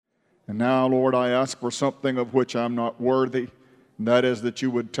And now, Lord, I ask for something of which I'm not worthy, and that is that you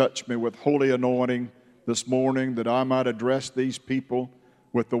would touch me with holy anointing this morning, that I might address these people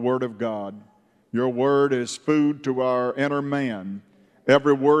with the Word of God. Your Word is food to our inner man.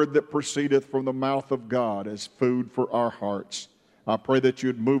 Every word that proceedeth from the mouth of God is food for our hearts. I pray that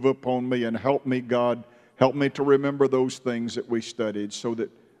you'd move upon me and help me, God. Help me to remember those things that we studied so that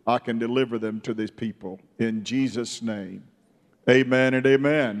I can deliver them to these people. In Jesus' name, amen and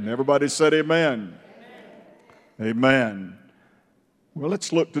amen. Everybody said amen. Amen. Well,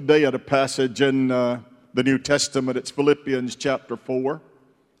 let's look today at a passage in the New Testament. It's Philippians chapter 4.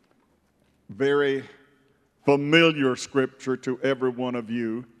 Very familiar scripture to every one of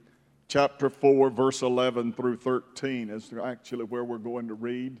you. Chapter 4, verse 11 through 13 is actually where we're going to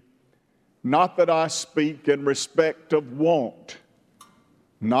read. Not that I speak in respect of want,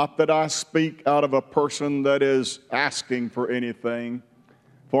 not that I speak out of a person that is asking for anything,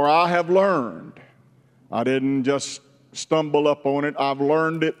 for I have learned. I didn't just stumble up on it, I've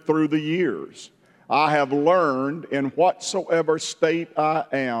learned it through the years. I have learned in whatsoever state I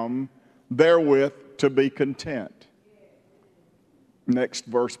am, therewith to be content. Next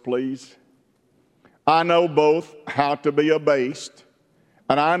verse, please. I know both how to be abased,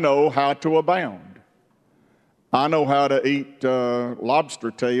 and I know how to abound. I know how to eat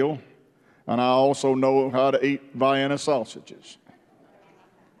lobster tail, and I also know how to eat Vienna sausages.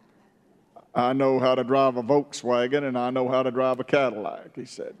 I know how to drive a Volkswagen, and I know how to drive a Cadillac, he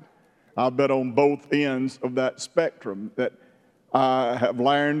said. I've been on both ends of that spectrum, that I have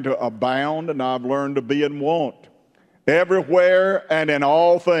learned to abound, and I've learned to be in want. Everywhere and in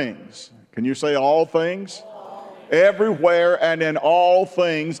all things. Can you say all things? Everywhere and in all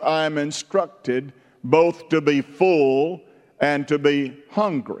things I am instructed both to be full and to be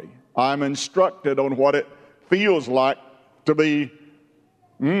hungry. I'm instructed on what it feels like to be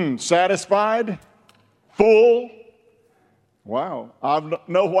satisfied, full. Wow. I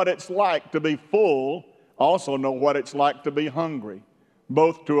know what it's like to be full, also know what it's like to be hungry,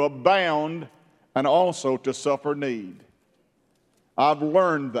 both to abound and also to suffer need. I've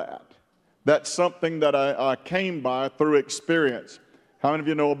learned that. That's something that I came by through experience. How many of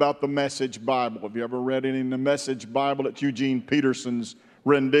you know about the Message Bible? Have you ever read any in the Message Bible? It's Eugene Peterson's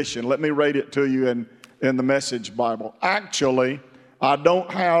rendition. Let me read it to you in the Message Bible. Actually, I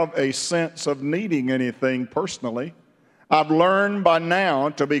don't have a sense of needing anything personally. I've learned by now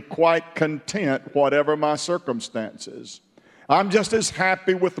to be quite content whatever my circumstances. I'm just as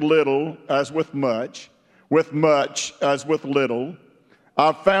happy with little as with much as with little.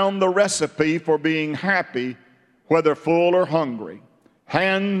 I've found the recipe for being happy, whether full or hungry,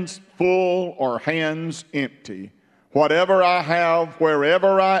 hands full or hands empty. Whatever I have,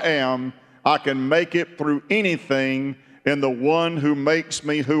 wherever I am, I can make it through anything in the one who makes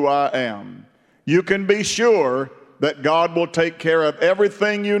me who I am. You can be sure that God will take care of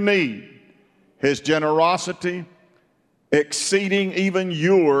everything you need. His generosity exceeding even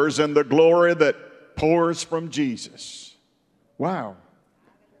yours in the glory that pours from Jesus. Wow.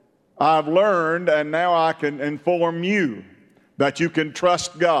 I've learned, and now I can inform you that you can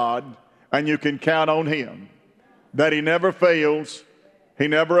trust God and you can count on Him. That He never fails, He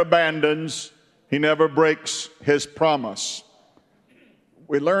never abandons, He never breaks His promise.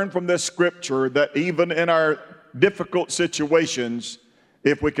 We learn from this scripture that even in our difficult situations,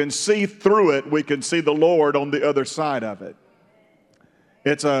 if we can see through it, we can see the Lord on the other side of it.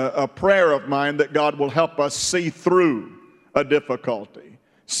 It's a prayer of mine that God will help us see through a difficulty,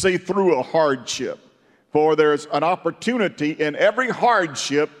 see through a hardship. For there's an opportunity in every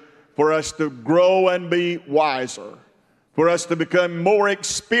hardship for us to grow and be wiser, for us to become more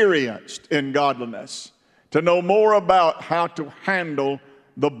experienced in godliness, to know more about how to handle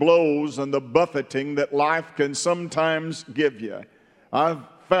the blows and the buffeting that life can sometimes give you. I've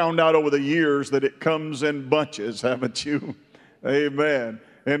found out over the years that it comes in bunches, haven't you? Amen.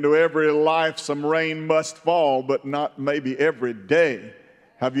 Into every life some rain must fall, but not maybe every day.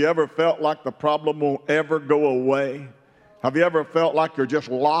 Have you ever felt like the problem won't ever go away? Have you ever felt like you're just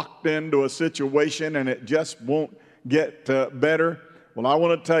locked into a situation and it just won't get better? Well, I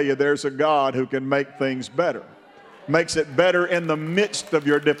want to tell you, there's a God who can make things better. Makes it better in the midst of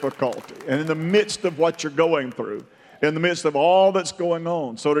your difficulty and in the midst of what you're going through, in the midst of all that's going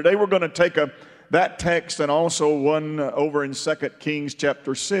on. So today we're going to take that text and also one over in 2 Kings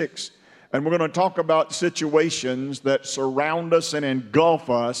chapter 6, and we're going to talk about situations that surround us and engulf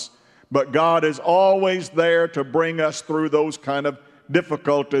us, but God is always there to bring us through those kind of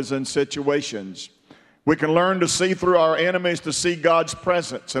difficulties and situations. We can learn to see through our enemies to see God's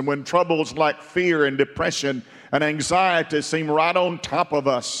presence, and when troubles like fear and depression and anxiety seem right on top of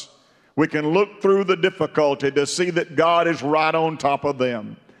us, We can look through the difficulty to see that God is right on top of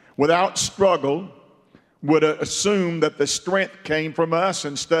them. Without struggle, would assume that the strength came from us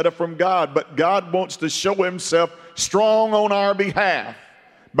instead of from God. But God wants to show himself strong on our behalf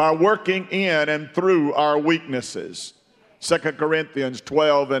by working in and through our weaknesses. 2 Corinthians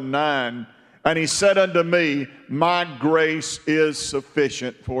 12:9, and he said unto me, my grace is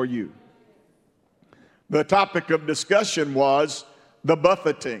sufficient for you. The topic of discussion was the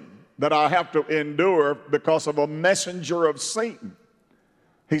buffeting that I have to endure because of a messenger of Satan.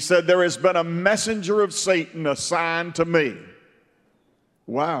 He said, there has been a messenger of Satan assigned to me.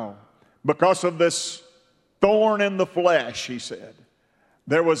 Wow. Because of this thorn in the flesh, he said,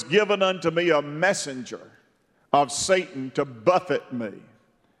 there was given unto me a messenger of Satan to buffet me.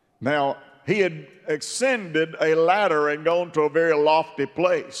 Now, he had ascended a ladder and gone to a very lofty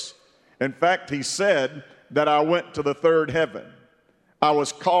place. In fact, he said that I went to the third heaven. I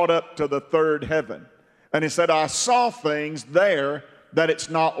was caught up to the third heaven. And he said, I saw things there that it's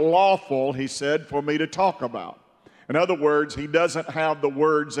not lawful, he said, for me to talk about. In other words, he doesn't have the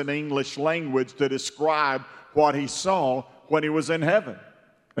words in English language to describe what he saw when he was in heaven.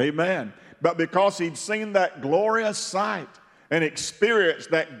 Amen. But because he'd seen that glorious sight and experienced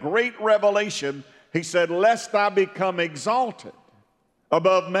that great revelation, he said, lest I become exalted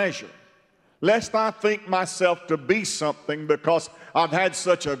above measure, lest I think myself to be something because I've had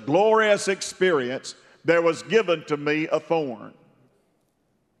such a glorious experience, there was given to me a thorn.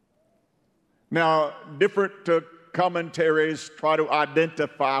 Now, different commentaries try to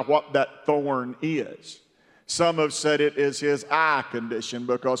identify what that thorn is. Some have said it is his eye condition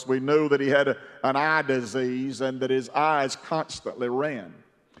because we knew that he had an eye disease and that his eyes constantly ran.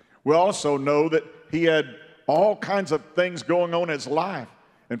 We also know that he had all kinds of things going on in his life.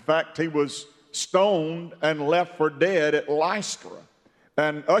 In fact, he was stoned and left for dead at Lystra.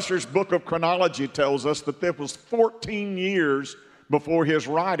 And Ussher's Book of Chronology tells us that there was 14 years before his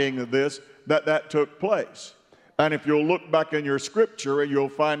writing of this that took place. And if you'll look back in your scripture, you'll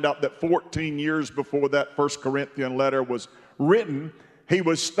find out that 14 years before that 1 Corinthian letter was written, he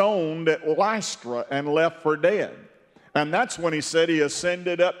was stoned at Lystra and left for dead. And that's when he said he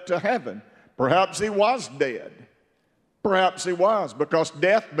ascended up to heaven. Perhaps he was dead. Perhaps he was, because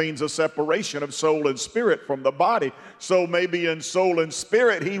death means a separation of soul and spirit from the body. So maybe in soul and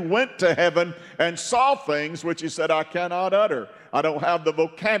spirit he went to heaven and saw things which he said, I cannot utter. I don't have the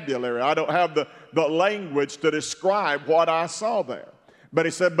vocabulary. I don't have the language to describe what I saw there. But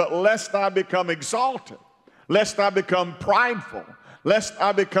he said, but lest I become exalted, lest I become prideful, lest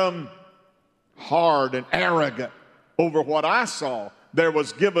I become hard and arrogant over what I saw, there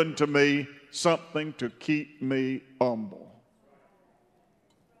was given to me something to keep me humble.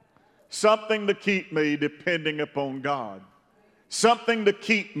 Something to keep me depending upon God. Something to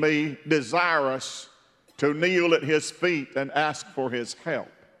keep me desirous to kneel at his feet and ask for his help.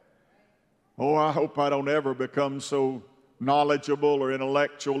 Oh, I hope I don't ever become so knowledgeable or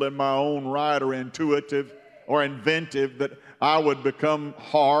intellectual in my own right or intuitive or inventive that I would become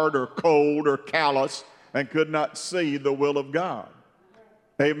hard or cold or callous and could not see the will of God.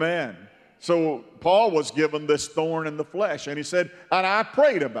 Amen. So Paul was given this thorn in the flesh, and he said, and I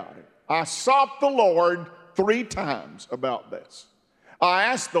prayed about it. I sought the Lord 3 times about this. I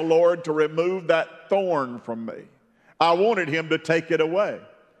asked the Lord to remove that thorn from me. I wanted him to take it away.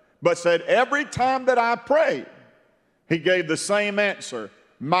 But said every time that I prayed, he gave the same answer,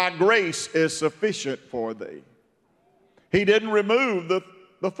 my grace is sufficient for thee. He didn't remove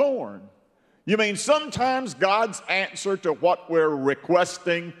the thorn. You mean sometimes God's answer to what we're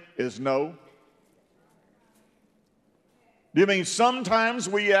requesting is no? Do you mean sometimes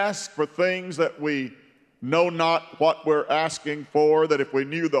we ask for things that we know not what we're asking for, that if we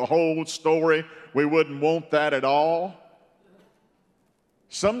knew the whole story, we wouldn't want that at all?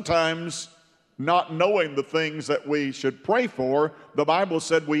 Sometimes, not knowing the things that we should pray for, the Bible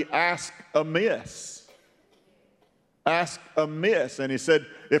said we ask amiss. Ask amiss. And he said,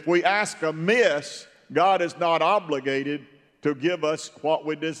 if we ask amiss, God is not obligated to give us what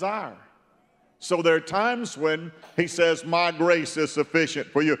we desire. So there are times when he says, my grace is sufficient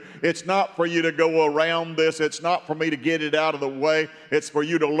for you. It's not for you to go around this. It's not for me to get it out of the way. It's for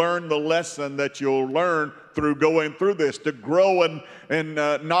you to learn the lesson that you'll learn through going through this, to grow in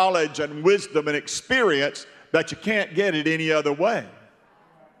knowledge and wisdom and experience that you can't get it any other way.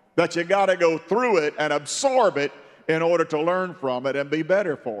 That you got to go through it and absorb it in order to learn from it and be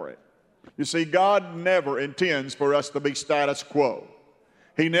better for it. You see, God never intends for us to be status quo.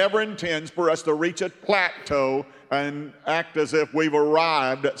 He never intends for us to reach a plateau and act as if we've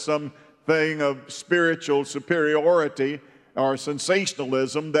arrived at some thing of spiritual superiority or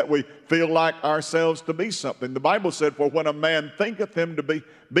sensationalism that we feel like ourselves to be something. The Bible said, for when a man thinketh him to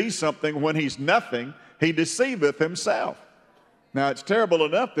be something when he's nothing, he deceiveth himself. Now, it's terrible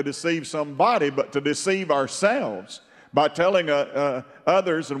enough to deceive somebody, but to deceive ourselves by telling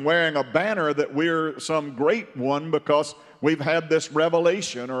others and wearing a banner that we're some great one because we've had this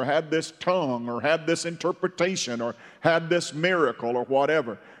revelation or had this tongue or had this interpretation or had this miracle or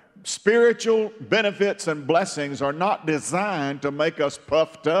whatever. Spiritual benefits and blessings are not designed to make us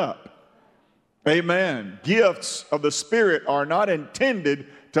puffed up. Amen. Gifts of the Spirit are not intended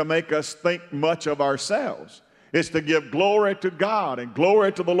to make us think much of ourselves. It's to give glory to God and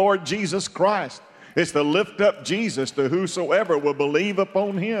glory to the Lord Jesus Christ. It's to lift up Jesus to whosoever will believe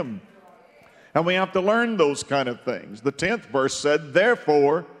upon him. And we have to learn those kind of things. The 10th verse said,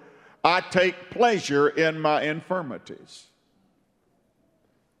 therefore, I take pleasure in my infirmities.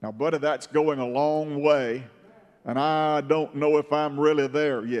 Now, buddy, that's going a long way, and I don't know if I'm really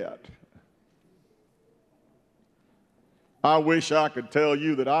there yet. I wish I could tell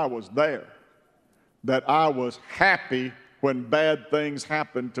you that I was there, that I was happy when bad things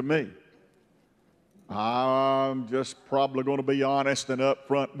happened to me. I'm just probably going to be honest and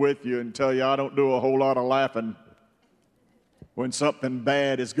upfront with you and tell you I don't do a whole lot of laughing when something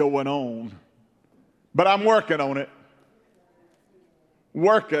bad is going on. But I'm working on it.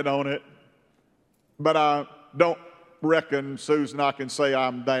 But I don't reckon, Susan, I can say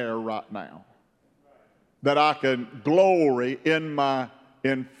I'm there right now. That I can glory in my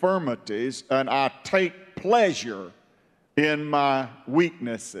infirmities and I take pleasure in my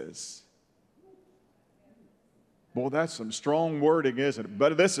weaknesses. Boy, that's some strong wording, isn't it?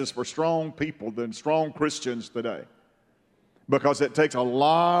 But this is for strong people, strong Christians today. Because it takes a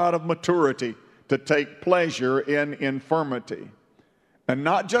lot of maturity to take pleasure in infirmity. And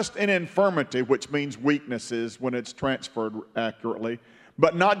not just in infirmity, which means weaknesses when it's transferred accurately,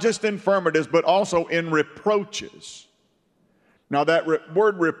 but not just infirmities, but also in reproaches. Now that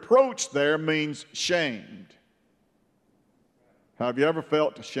word reproach there means shamed. Have you ever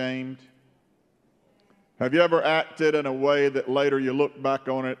felt ashamed? Have you ever acted in a way that later you look back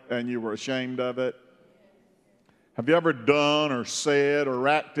on it and you were ashamed of it? Have you ever done or said or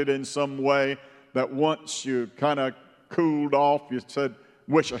acted in some way that once you kind of cooled off, you said,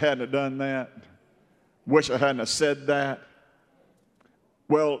 wish I hadn't have done that, wish I hadn't have said that?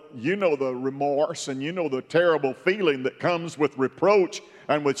 Well, you know the remorse and you know the terrible feeling that comes with reproach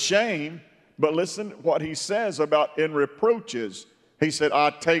and with shame. But listen what he says about in reproaches. He said, I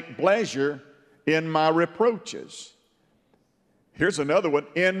take pleasure in my reproaches. Here's another one,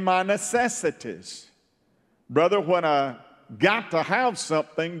 in my necessities. Brother, when I got to have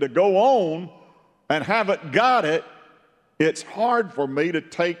something to go on and haven't got it, it's hard for me to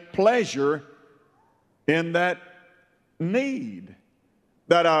take pleasure in that need.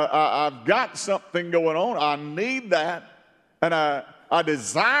 That I've got something going on, I need that, and I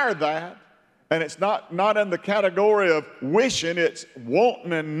desire that, and it's not in the category of wishing, it's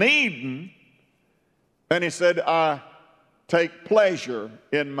wanting and needing. And he said, I take pleasure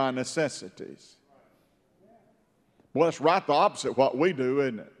in my necessities. Well, it's right the opposite of what we do,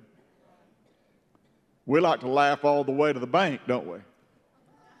 isn't it? We like to laugh all the way to the bank, don't we?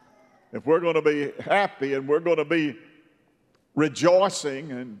 If we're going to be happy and we're going to be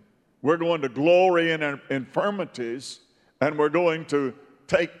rejoicing and we're going to glory in our infirmities and we're going to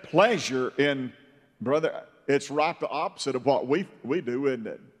take pleasure in, brother, it's right the opposite of what we do, isn't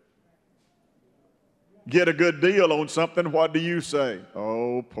it? Get a good deal on something, what do you say?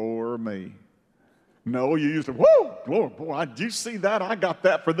 Oh, poor me. No, you used to, whoa, glory, boy, did you see that? I got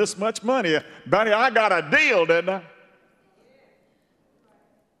that for this much money. Buddy, I got a deal, didn't I?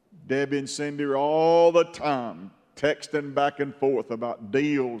 Debbie and Cindy are all the time texting back and forth about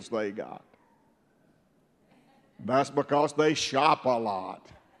deals they got. That's because they shop a lot.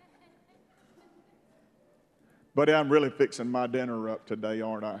 Buddy, I'm really fixing my dinner up today,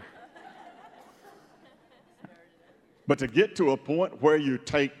 aren't I? But to get to a point where you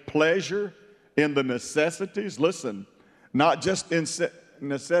take pleasure in the necessities, listen, not just in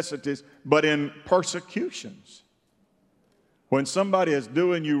necessities, but in persecutions. When somebody is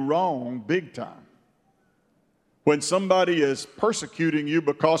doing you wrong big time, when somebody is persecuting you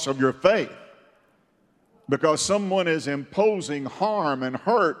because of your faith, because someone is imposing harm and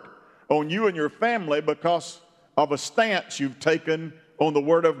hurt on you and your family because of a stance you've taken on the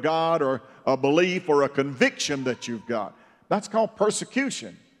Word of God or a belief or a conviction that you've got. That's called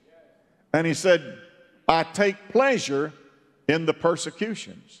persecution. And he said, I take pleasure in the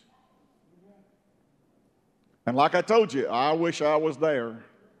persecutions. And like I told you, I wish I was there.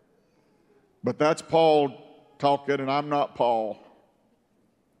 But that's Paul talking, and I'm not Paul.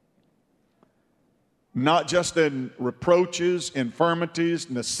 Not just in reproaches, infirmities,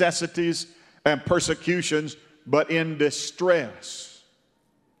 necessities, and persecutions, but in distress.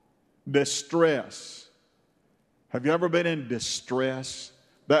 Distress. Have you ever been in distress?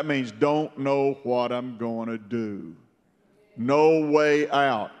 That means don't know what I'm going to do. No way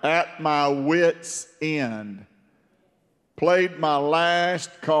out. At my wit's end. Played my last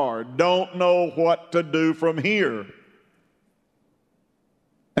card. Don't know what to do from here.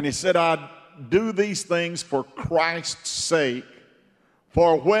 And he said, I do these things for Christ's sake.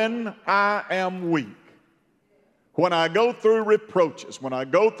 For when I am weak, when I go through reproaches, when I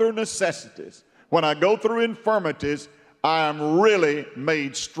go through necessities, when I go through infirmities, I am really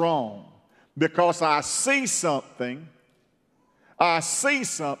made strong because I see something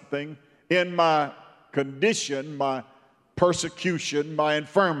in my condition, my persecution, my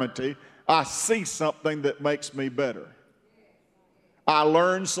infirmity. I see something that makes me better. I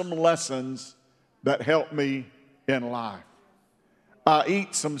learned some lessons that help me in life. I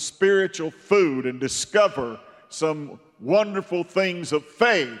eat some spiritual food and discover some wonderful things of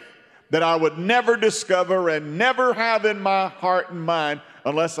faith that I would never discover and never have in my heart and mind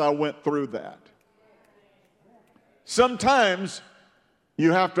unless I went through that. Sometimes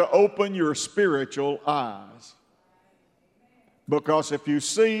you have to open your spiritual eyes, because if you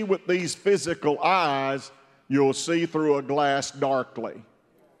see with these physical eyes, you'll see through a glass darkly.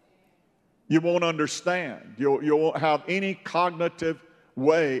 You won't understand. You won't have any cognitive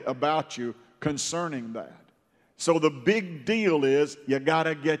way about you concerning that. So the big deal is you got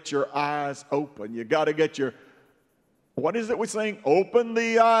to get your eyes open. You got to get your, what is it we sing? Open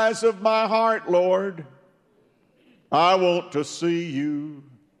the eyes of my heart, Lord. I want to see you.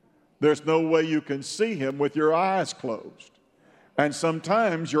 There's no way you can see him with your eyes closed. And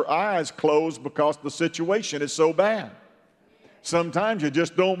sometimes your eyes close because the situation is so bad. Sometimes you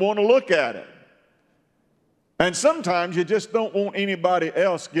just don't want to look at it. And sometimes you just don't want anybody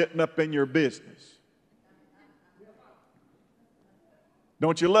else getting up in your business.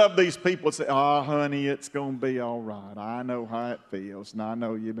 Don't you love these people that say, oh, honey, it's going to be all right. I know how it feels. And I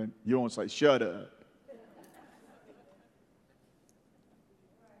know you want to say, shut up.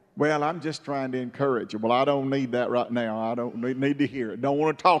 Well, I'm just trying to encourage you. Well, I don't need that right now. I don't need to hear it. Don't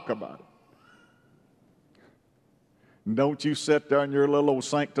want to talk about it. And don't you sit there in your little old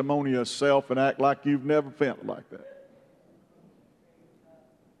sanctimonious self and act like you've never felt like that.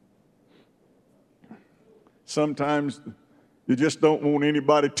 Sometimes you just don't want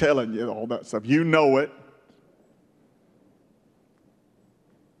anybody telling you all that stuff. You know it.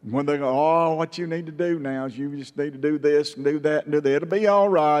 When they go, oh, what you need to do now is you just need to do this and do that and do that. It'll be all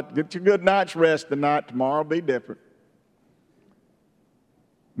right. Get your good night's rest tonight. Tomorrow will be different.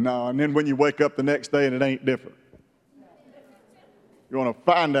 No, and then when you wake up the next day and it ain't different. You want to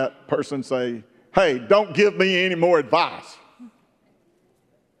find that person and say, hey, don't give me any more advice.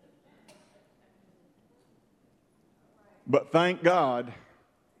 But thank God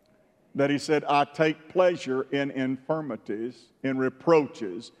that he said, I take pleasure in infirmities, in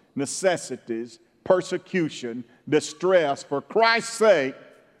reproaches, necessities, persecution, distress, for Christ's sake.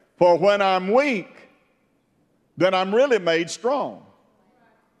 For when I'm weak, then I'm really made strong.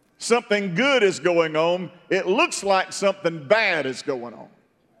 Something good is going on. It looks like something bad is going on.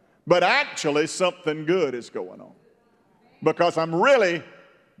 But actually something good is going on. Because I'm really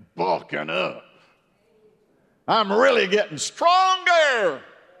bulking up. I'm really getting stronger.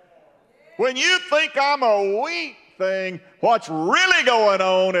 When you think I'm a weak thing, what's really going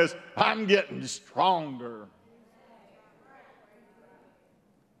on is I'm getting stronger.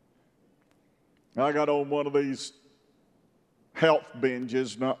 I got on one of these health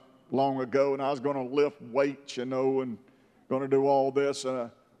binges not long ago, and I was going to lift weights, and going to do all this. And I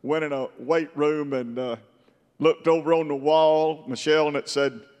went in a weight room and looked over on the wall, Michelle, and it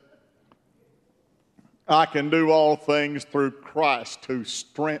said, I can do all things through Christ who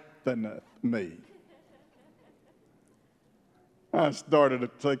strengtheneth me. I started to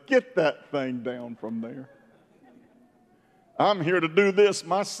say, get that thing down from there. I'm here to do this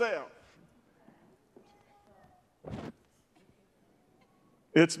myself.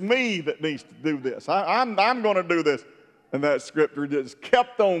 It's me that needs to do this. I'm going to do this. And that scripture just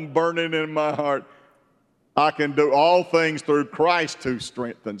kept on burning in my heart. I can do all things through Christ who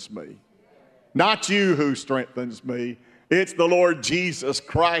strengthens me. Not you who strengthens me. It's the Lord Jesus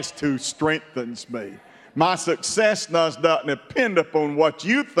Christ who strengthens me. My success does not depend upon what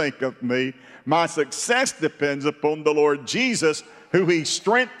you think of me. My success depends upon the Lord Jesus, who he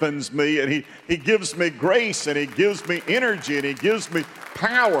strengthens me, and he gives me grace, and he gives me energy, and he gives me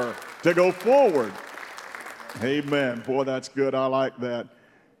power to go forward. Amen. Boy, that's good. I like that.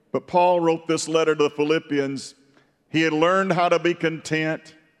 But Paul wrote this letter to the Philippians. He had learned how to be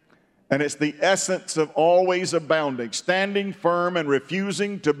content, and it's the essence of always abounding, standing firm and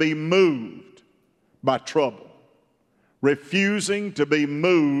refusing to be moved by trouble. Refusing to be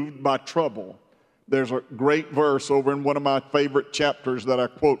moved by trouble. There's a great verse over in one of my favorite chapters that I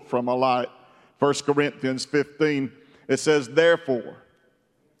quote from a lot, 1 Corinthians 15. It says, Therefore,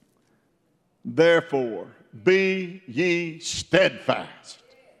 be ye steadfast.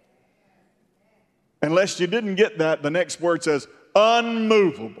 Unless you didn't get that, the next word says,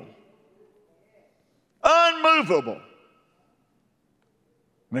 unmovable. Unmovable.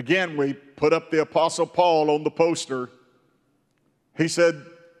 And again, we put up the Apostle Paul on the poster. He said,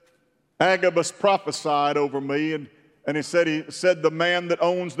 Agabus prophesied over me, and he said the man that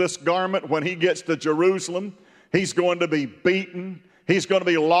owns this garment, when he gets to Jerusalem, he's going to be beaten. He's going to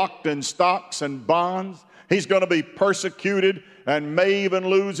be locked in stocks and bonds. He's going to be persecuted and may even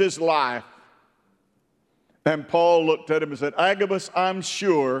lose his life. And Paul looked at him and said, Agabus, I'm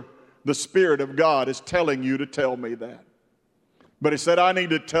sure the Spirit of God is telling you to tell me that. But he said, I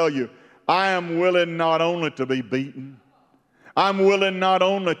need to tell you, I am willing not only to be beaten, I'm willing not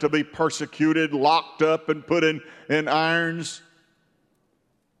only to be persecuted, locked up, and put in irons.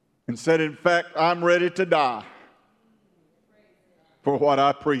 And said, in fact, I'm ready to die for what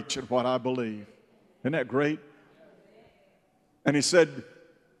I preach and what I believe. Isn't that great? And he said,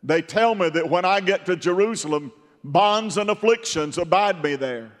 they tell me that when I get to Jerusalem, bonds and afflictions abide me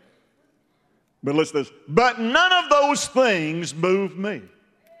there. But listen to this. But none of those things move me.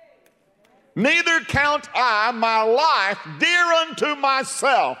 Neither count I my life dear unto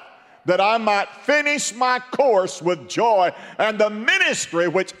myself, that I might finish my course with joy and the ministry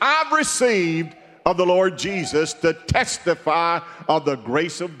which I've received of the Lord Jesus to testify of the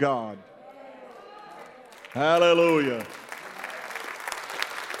grace of God. Hallelujah.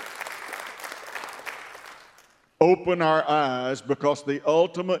 Open our eyes, because the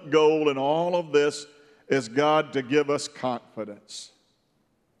ultimate goal in all of this is God to give us confidence.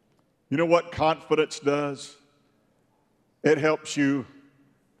 You know what confidence does? It helps you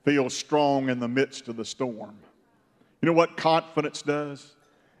feel strong in the midst of the storm. You know what confidence does?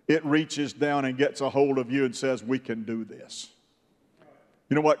 It reaches down and gets a hold of you and says, we can do this.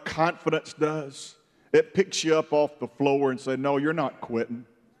 You know what confidence does? It picks you up off the floor and says, no, you're not quitting.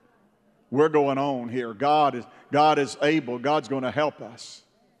 We're going on here. God is able. God's going to help us.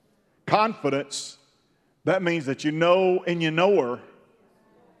 Confidence, that means that you know and you know her.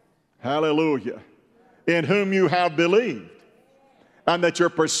 Hallelujah. In whom you have believed. And that you're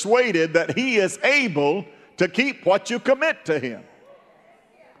persuaded that He is able to keep what you commit to Him.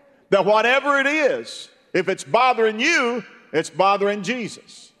 That whatever it is, if it's bothering you, it's bothering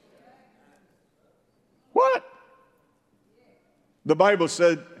Jesus. What? The Bible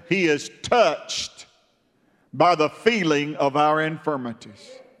said He is touched by the feeling of our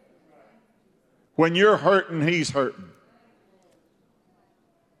infirmities. When you're hurting, He's hurting.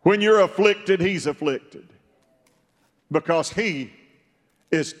 When you're afflicted, He's afflicted. Because He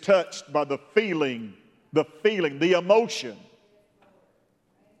is touched by the feeling, the emotion,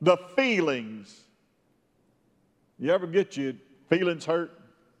 the feelings. You ever get your feelings hurt?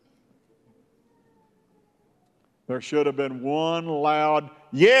 There should have been one loud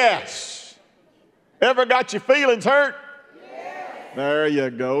yes. Ever got your feelings hurt? Yes. There you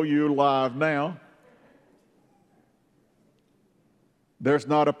go. You live now. There's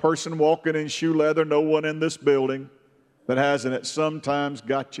not a person walking in shoe leather, no one in this building, that hasn't at sometimes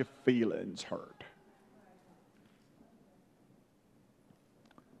got your feelings hurt.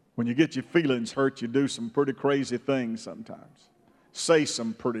 When you get your feelings hurt, you do some pretty crazy things sometimes. Say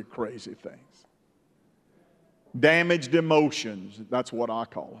some pretty crazy things. Damaged emotions, that's what I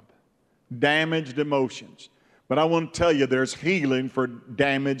call them. Damaged emotions. But I want to tell you, there's healing for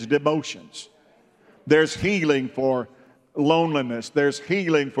damaged emotions. There's healing for loneliness. There's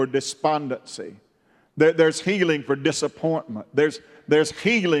healing for despondency. There's healing for disappointment. There's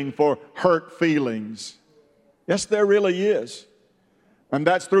healing for hurt feelings. Yes, there really is. And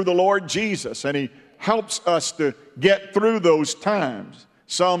that's through the Lord Jesus. And He helps us to get through those times.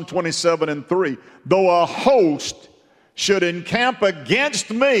 Psalm 27:3. Though a host should encamp against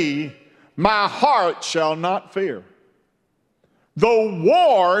me, my heart shall not fear. Though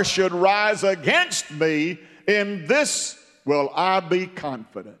war should rise against me, in this will I be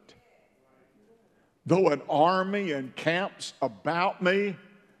confident. Though an army encamps about me,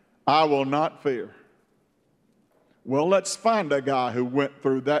 I will not fear. Well, let's find a guy who went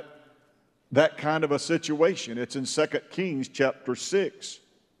through that kind of a situation. It's in 2 Kings chapter 6.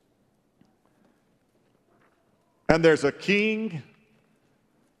 And there's a king,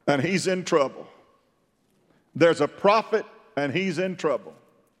 and he's in trouble. There's a prophet, and he's in trouble.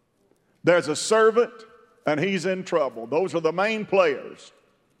 There's a servant, and he's in trouble. Those are the main players.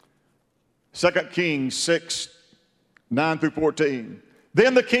 2 Kings 6, 9 through 14.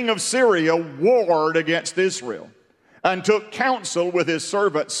 Then the king of Syria warred against Israel and took counsel with his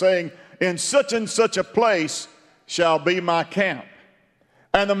servants, saying, in such and such a place shall be my camp.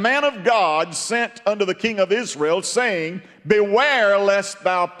 And the man of God sent unto the king of Israel, saying, beware lest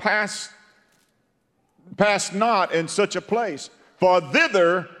thou pass not in such a place, for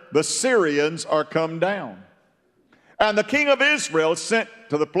thither the Syrians are come down. And the king of Israel sent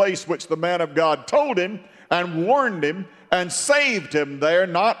to the place which the man of God told him, and warned him, and saved him there,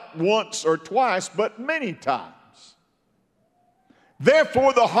 not once or twice, but many times.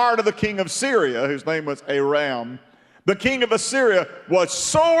 Therefore the heart of the king of Syria, whose name was Aram, the king of Assyria, was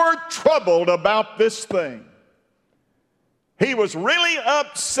sore troubled about this thing. He was really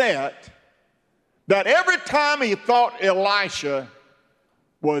upset that every time he thought Elisha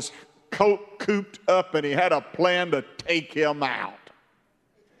was cooped up and he had a plan to take him out,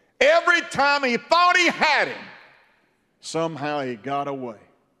 every time he thought he had him, somehow he got away.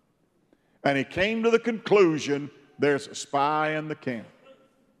 And he came to the conclusion, there's a spy in the camp.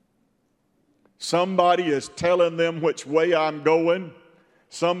 Somebody is telling them which way I'm going.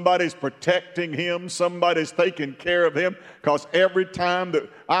 Somebody's protecting him. Somebody's taking care of him, because every time that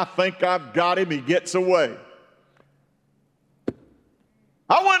I think I've got him, he gets away.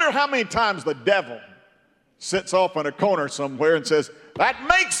 I wonder how many times the devil sits off in a corner somewhere and says, that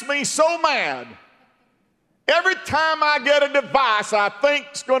makes me so mad. Every time I get a device I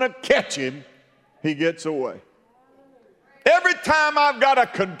think's going to catch him, he gets away. Every time I've got a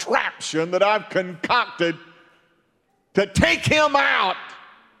contraption that I've concocted to take him out,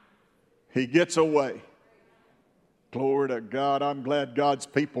 he gets away. Glory to God. I'm glad God's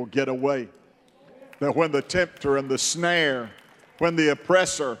people get away. That when the tempter and the snare, when the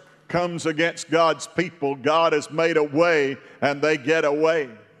oppressor comes against God's people, God has made a way and they get away.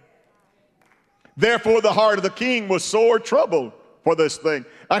 Therefore the heart of the king was sore troubled for this thing.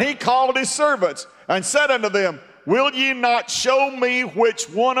 And he called his servants and said unto them, will ye not show me which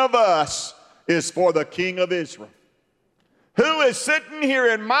one of us is for the king of Israel? Who is sitting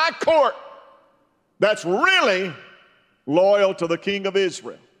here in my court that's really loyal to the king of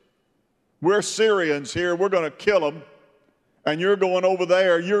Israel? We're Syrians here. We're going to kill them. And you're going over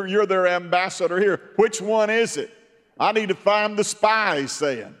there. You're their ambassador here. Which one is it? I need to find the spy, he's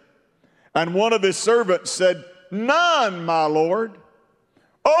saying. And one of his servants said, none, my lord,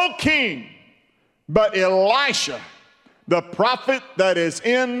 O king, but Elisha, the prophet that is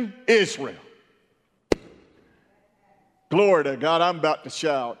in Israel. Glory to God, I'm about to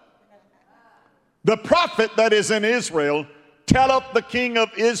shout. The prophet that is in Israel telleth the king of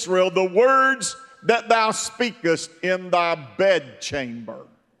Israel the words that thou speakest in thy bedchamber.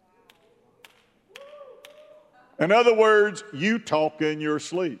 In other words, you talk in your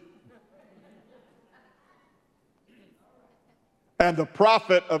sleep. And the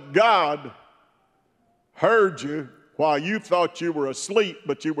prophet of God heard you while you thought you were asleep,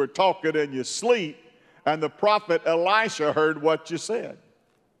 but you were talking in your sleep. And the prophet Elisha heard what you said.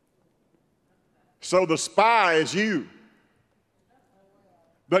 So the spy is you.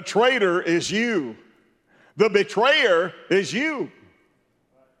 The traitor is you. The betrayer is you.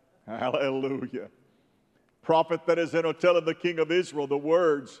 Hallelujah. Prophet that is in telling the king of Israel the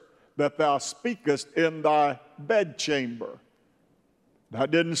words that thou speakest in thy bedchamber. That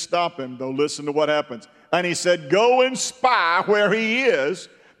didn't stop him, though. Listen to what happens. And he said, go and spy where he is,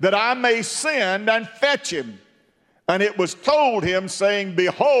 that I may send and fetch him. And it was told him, saying,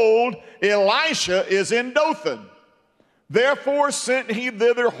 behold, Elisha is in Dothan. Therefore sent he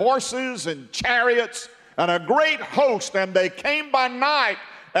thither horses and chariots and a great host, and they came by night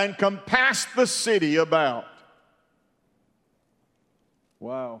and compassed the city about.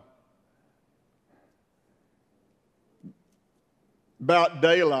 Wow. About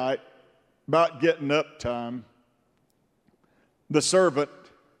daylight, about getting up time, the servant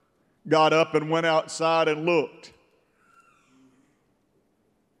got up and went outside and looked.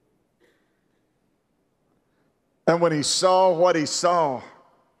 And when he saw what he saw,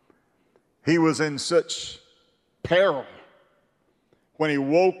 he was in such peril. When he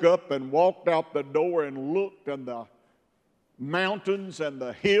woke up and walked out the door and looked, and the mountains and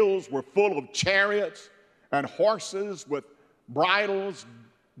the hills were full of chariots and horses with bridles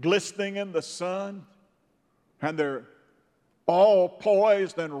glistening in the sun, and they're all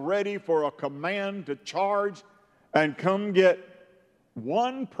poised and ready for a command to charge and come get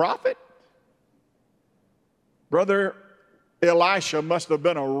one prophet. Brother, Elisha must have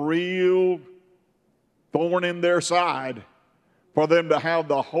been a real thorn in their side for them to have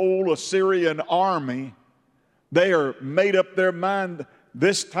the whole Assyrian army. They are made up their mind,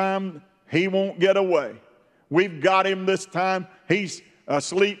 this time he won't get away. We've got him this time. He's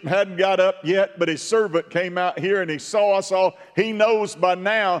asleep, hadn't got up yet, but his servant came out here and he saw us all. He knows by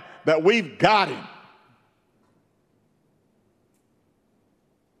now that we've got him.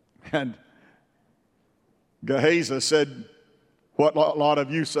 And Gehazi said what a lot of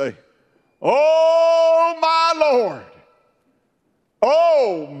you say, "Oh, my Lord!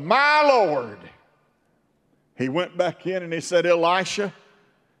 Oh, my Lord!" He went back in and he said, Elisha,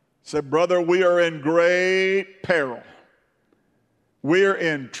 said, "Brother, we are in great peril. We're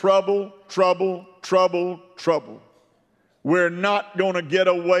in trouble, trouble, trouble, trouble. We're not going to get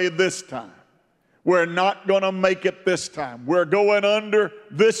away this time. We're not going to make it this time. We're going under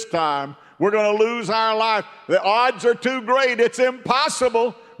this time. We're going to lose our life. The odds are too great. It's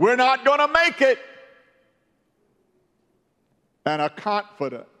impossible. We're not going to make it." And a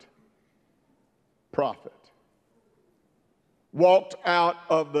confident prophet walked out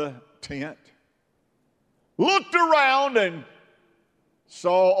of the tent, looked around and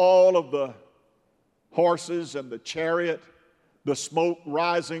saw all of the horses and the chariot, the smoke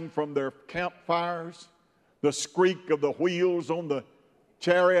rising from their campfires, the squeak of the wheels on the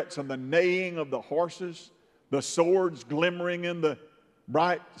chariots and the neighing of the horses, the swords glimmering in the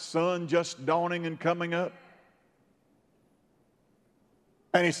bright sun just dawning and coming up.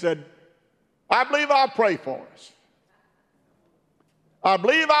 And he said, "I believe I'll pray for us. I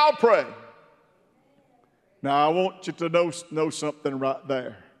believe I'll pray." Now, I want you to know something right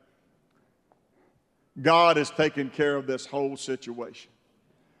there. God is taking care of this whole situation.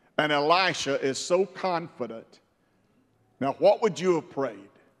 And Elisha is so confident. Now, what would you have prayed?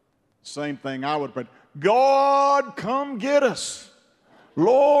 Same thing I would have prayed. God, come get us.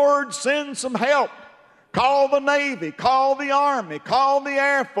 Lord, send some help. Call the Navy, call the Army, call the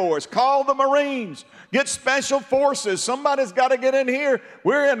Air Force, call the Marines, get special forces. Somebody's got to get in here.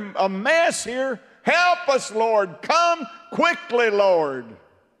 We're in a mess here. Help us, Lord. Come quickly, Lord.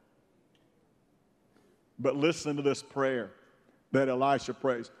 But listen to this prayer that Elisha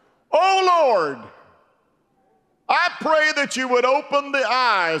prays. "Oh, Lord, I pray that you would open the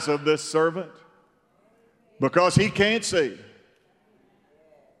eyes of this servant because he can't see."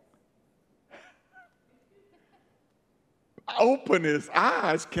 Open his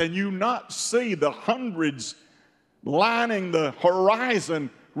eyes. Can you not see the hundreds lining the horizon,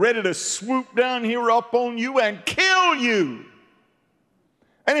 ready to swoop down here up on you and kill you?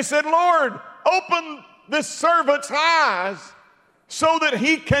 And he said, "Lord, open this servant's eyes so that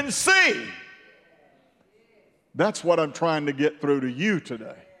he can see." That's what I'm trying to get through to you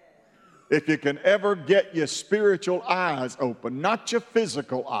today. If you can ever get your spiritual eyes open, not your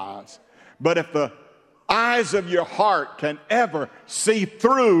physical eyes, but if the eyes of your heart can ever see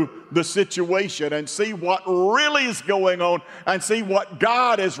through the situation and see what really is going on and see what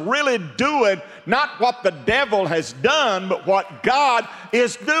God is really doing, not what the devil has done, but what God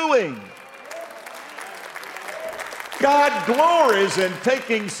is doing. God glories in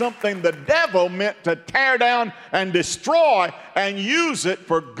taking something the devil meant to tear down and destroy and use it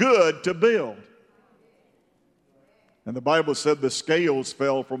for good to build. And the Bible said the scales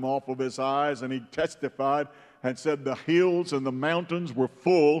fell from off of his eyes, and he testified and said the hills and the mountains were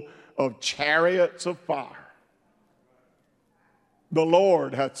full of chariots of fire. The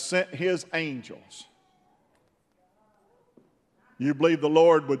Lord hath sent his angels. You believe the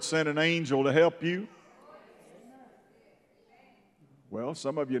Lord would send an angel to help you? Well,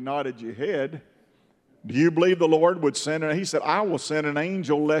 some of you nodded your head. Do you believe the Lord would send an? He said, "I will send an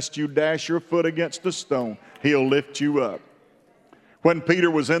angel lest you dash your foot against a stone. He'll lift you up." When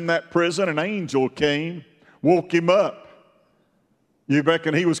Peter was in that prison, an angel came, woke him up. You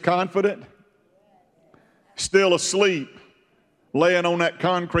reckon he was confident? Still asleep, laying on that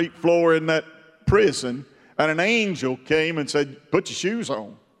concrete floor in that prison, and an angel came and said, "Put your shoes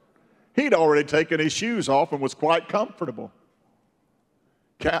on." He'd already taken his shoes off and was quite comfortable.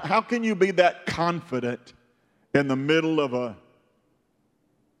 How can you be that confident in the middle of a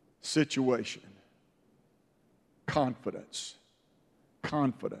situation? Confidence.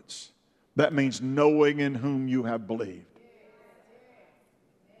 Confidence. That means knowing in whom you have believed.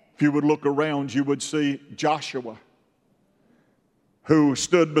 If you would look around, you would see Joshua, who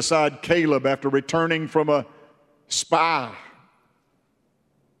stood beside Caleb after returning from a spy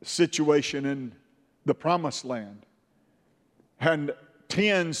situation in the Promised Land. And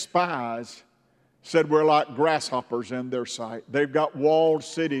 10 spies said we're like grasshoppers in their sight. They've got walled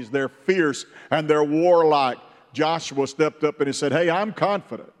cities. They're fierce and they're warlike. Joshua stepped up and he said, hey, I'm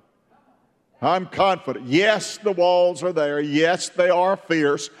confident. I'm confident. Yes, the walls are there. Yes, they are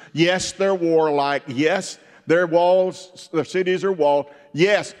fierce. Yes, they're warlike. Yes, their walls, their cities are walled.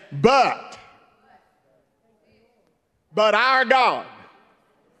 Yes, but our God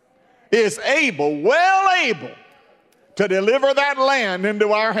is able, well able, to deliver that land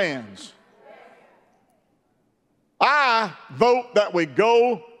into our hands. I vote that we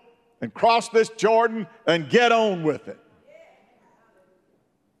go and cross this Jordan and get on with it.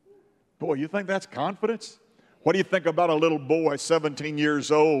 Boy, you think that's confidence? What do you think about a little boy, 17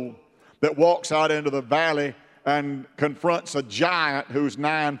 years old, that walks out into the valley and confronts a giant who's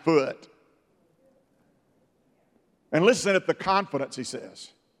 9 foot? And listen at the confidence he says.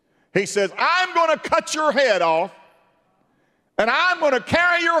 He says, I'm going to cut your head off, and I'm going to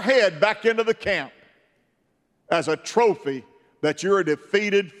carry your head back into the camp as a trophy that you're a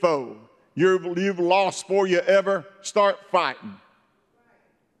defeated foe. You've lost before you ever start fighting.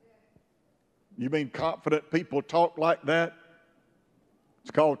 You mean confident people talk like that?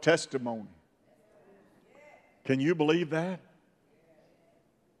 It's called testimony. Can you believe that?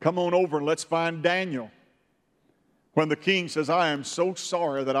 Come on over and let's find Daniel. When the king says, I am so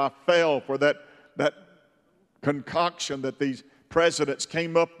sorry that I fell for that concoction that these presidents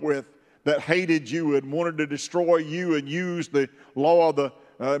came up with that hated you and wanted to destroy you and used the law of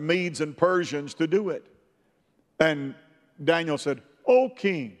the Medes and Persians to do it. And Daniel said, O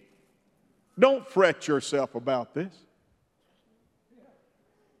king, don't fret yourself about this.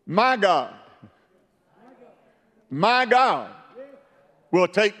 My God will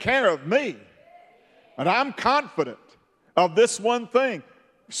take care of me. And I'm confident of this one thing.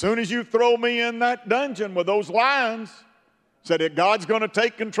 As soon as you throw me in that dungeon with those lions, said that God's going to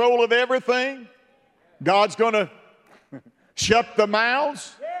take control of everything. God's going to shut the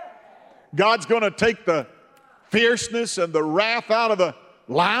mouths. God's going to take the fierceness and the wrath out of the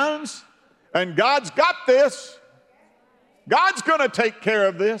lions. And God's got this. God's going to take care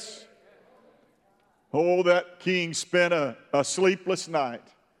of this. Oh, that king spent a sleepless night.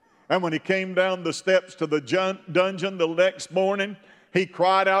 And when he came down the steps to the dungeon the next morning, he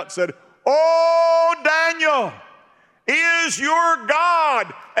cried out and said, Oh, Daniel, is your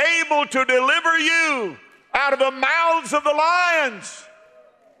God able to deliver you out of the mouths of the lions?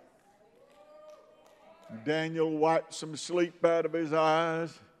 Daniel wiped some sleep out of his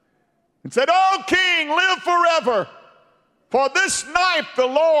eyes and said, O king, live forever. For this night the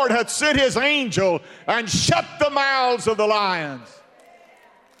Lord hath sent his angel and shut the mouths of the lions.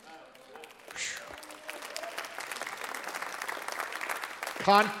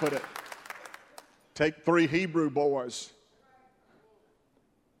 Confident. Take 3 Hebrew boys.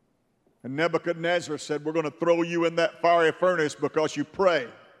 And Nebuchadnezzar said, we're going to throw you in that fiery furnace because you pray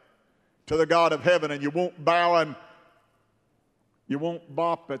to the God of heaven and you won't bow and you won't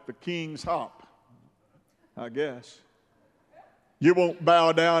bop at the king's hop, I guess. You won't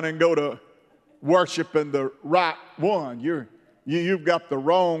bow down and go to worshiping the right one. You've got the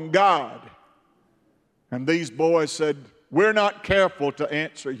wrong God. And these boys said, we're not careful to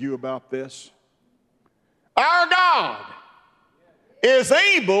answer you about this. Our God is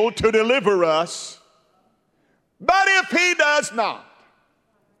able to deliver us, but if he does not,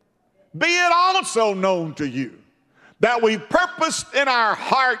 be it also known to you that we purposed in our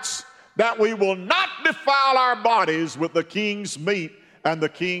hearts that we will not defile our bodies with the king's meat and the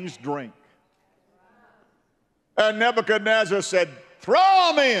king's drink. And Nebuchadnezzar said,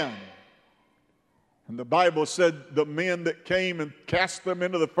 throw them in. And the Bible said the men that came and cast them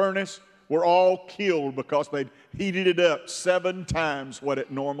into the furnace were all killed because they'd heated it up 7 times what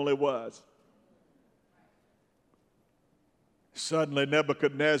it normally was. Suddenly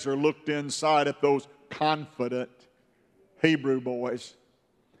Nebuchadnezzar looked inside at those confident Hebrew boys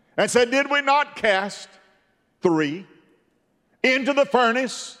and said, did we not cast 3 into the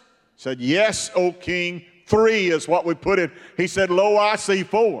furnace? Said, yes, O king, 3 is what we put in. He said, lo, I see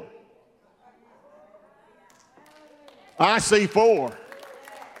 4. I see 4.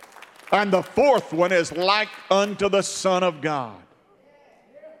 And the 4th one is like unto the Son of God.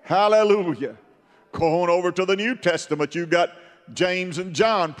 Hallelujah. Go on over to the New Testament. You've got James and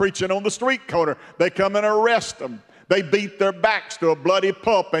John preaching on the street corner. They come and arrest them. They beat their backs to a bloody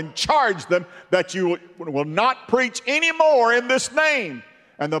pulp and charge them that you will not preach anymore in this name.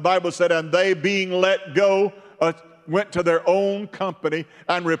 And the Bible said, and they being let go, went to their own company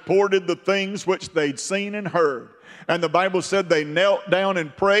and reported the things which they'd seen and heard. And the Bible said they knelt down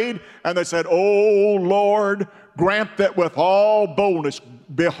and prayed, and they said, "Oh Lord, grant that with all boldness,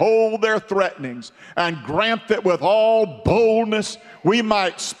 behold their threatenings, and grant that with all boldness we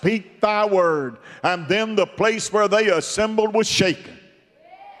might speak thy word." And then the place where they assembled was shaken.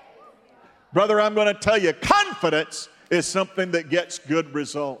 Brother, I'm going to tell you, confidence is something that gets good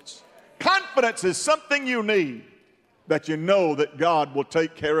results. Confidence is something you need, that you know that God will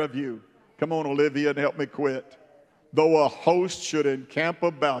take care of you. Come on, Olivia, and help me quit. Though a host should encamp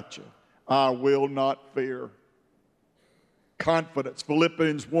about you, I will not fear. Confidence,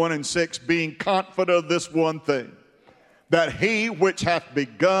 Philippians 1:6, being confident of this one thing, that he which hath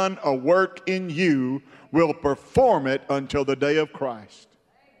begun a work in you will perform it until the day of Christ.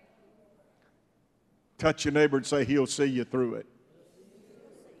 Touch your neighbor and say, he'll see you through it.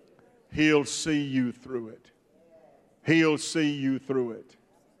 He'll see you through it. He'll see you through it.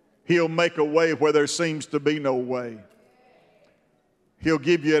 He'll make a way where there seems to be no way. He'll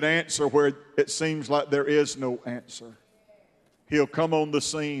give you an answer where it seems like there is no answer. He'll come on the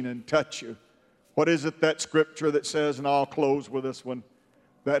scene and touch you. What is it, that scripture that says, and I'll close with this one,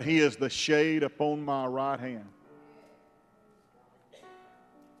 that he is the shade upon my right hand.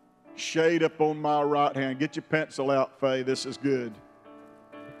 Shade upon my right hand. Get your pencil out, Faye. This is good.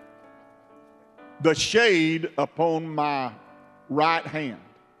 The shade upon my right hand.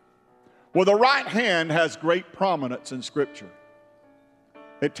 Well, the right hand has great prominence in Scripture.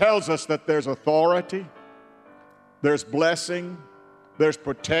 It tells us that there's authority, there's blessing, there's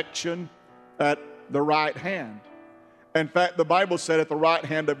protection at the right hand. In fact, the Bible said at the right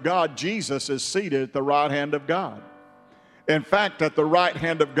hand of God, Jesus is seated at the right hand of God. In fact, at the right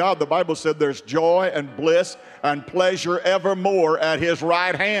hand of God, the Bible said there's joy and bliss and pleasure evermore at his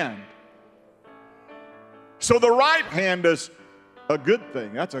right hand. So the right hand is a good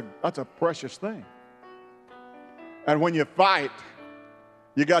thing. That's a precious thing. And when you fight,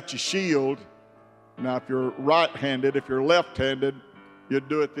 you got your shield. Now, if you're right-handed, if you're left-handed, you'd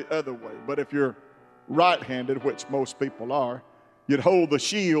do it the other way. But if you're right-handed, which most people are, you'd hold the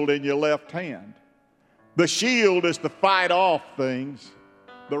shield in your left hand. The shield is to fight off things.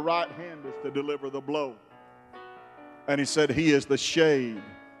 The right hand is to deliver the blow. And he said, he is the shade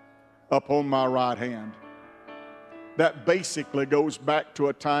upon my right hand. That basically goes back to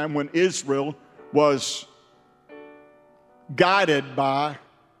a time when Israel was guided by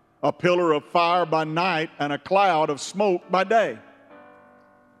a pillar of fire by night and a cloud of smoke by day.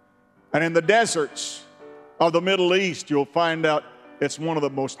 And in the deserts of the Middle East, you'll find out it's one of the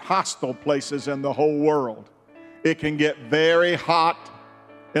most hostile places in the whole world. It can get very hot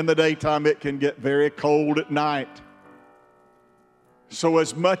in the daytime. It can get very cold at night. So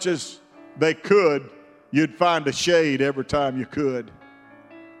as much as they could, you'd find a shade every time you could.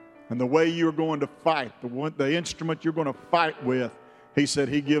 And the way you're going to fight, the instrument you're going to fight with, he said,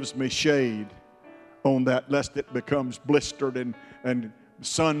 he gives me shade on that, lest it becomes blistered and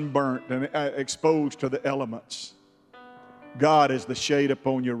sunburnt and exposed to the elements. God is the shade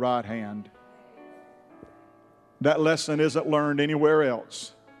upon your right hand. That lesson isn't learned anywhere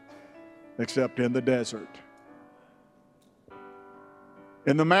else except in the desert.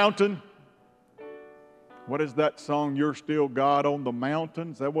 In the mountain, what is that song? You're still God on the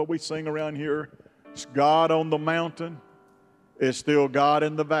mountain. Is that what we sing around here? It's God on the mountain. It's still God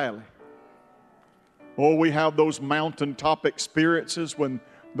in the valley. Oh, we have those mountaintop experiences when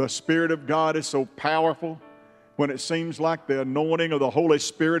the Spirit of God is so powerful, when it seems like the anointing of the Holy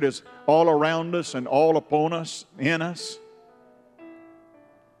Spirit is all around us and all upon us, in us.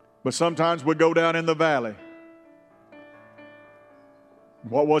 But sometimes we go down in the valley.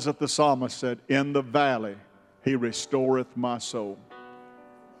 What was it the psalmist said? In the valley, he restoreth my soul.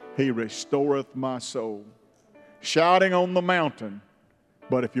 He restoreth my soul. Shouting on the mountain.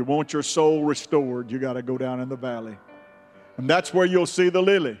 But if you want your soul restored, you got to go down in the valley. And that's where you'll see the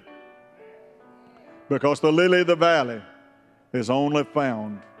lily. Because the lily of the valley is only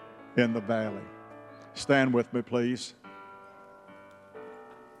found in the valley. Stand with me, please.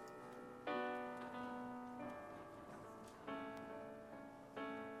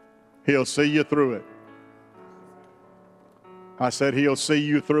 He'll see you through it. I said he'll see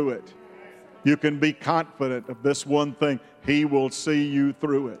you through it. You can be confident of this one thing. He will see you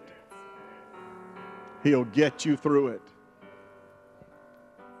through it. He'll get you through it.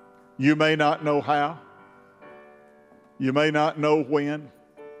 You may not know how. You may not know when.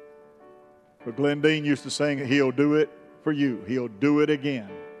 But Glendine used to sing, he'll do it for you. He'll do it again.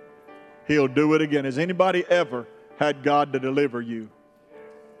 He'll do it again. Has anybody ever had God to deliver you?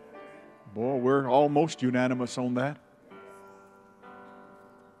 Boy, we're almost unanimous on that.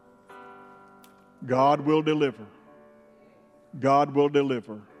 God will deliver. God will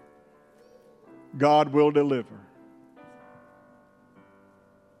deliver. God will deliver.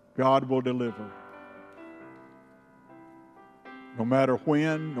 God will deliver. No matter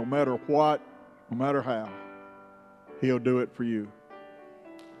when, no matter what, no matter how, He'll do it for you.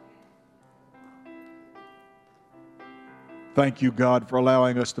 Thank you, God, for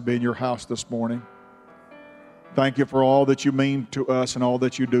allowing us to be in your house this morning. Thank you for all that you mean to us and all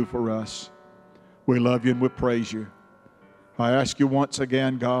that you do for us. We love you and we praise you. I ask you once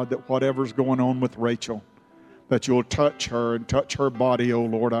again, God, that whatever's going on with Rachel, that you'll touch her and touch her body, oh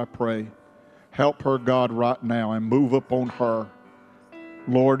Lord, I pray. Help her, God, right now and move upon her.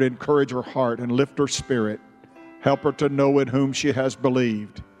 Lord, encourage her heart and lift her spirit. Help her to know in whom she has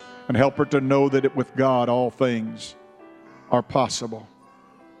believed. And help her to know that with God all things are possible.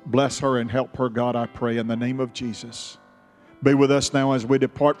 Bless her and help her, God, I pray, in the name of Jesus. Be with us now as we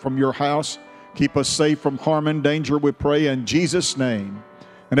depart from your house. Keep us safe from harm and danger, we pray, in Jesus' name.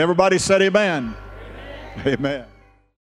 And everybody said amen. Amen. Amen.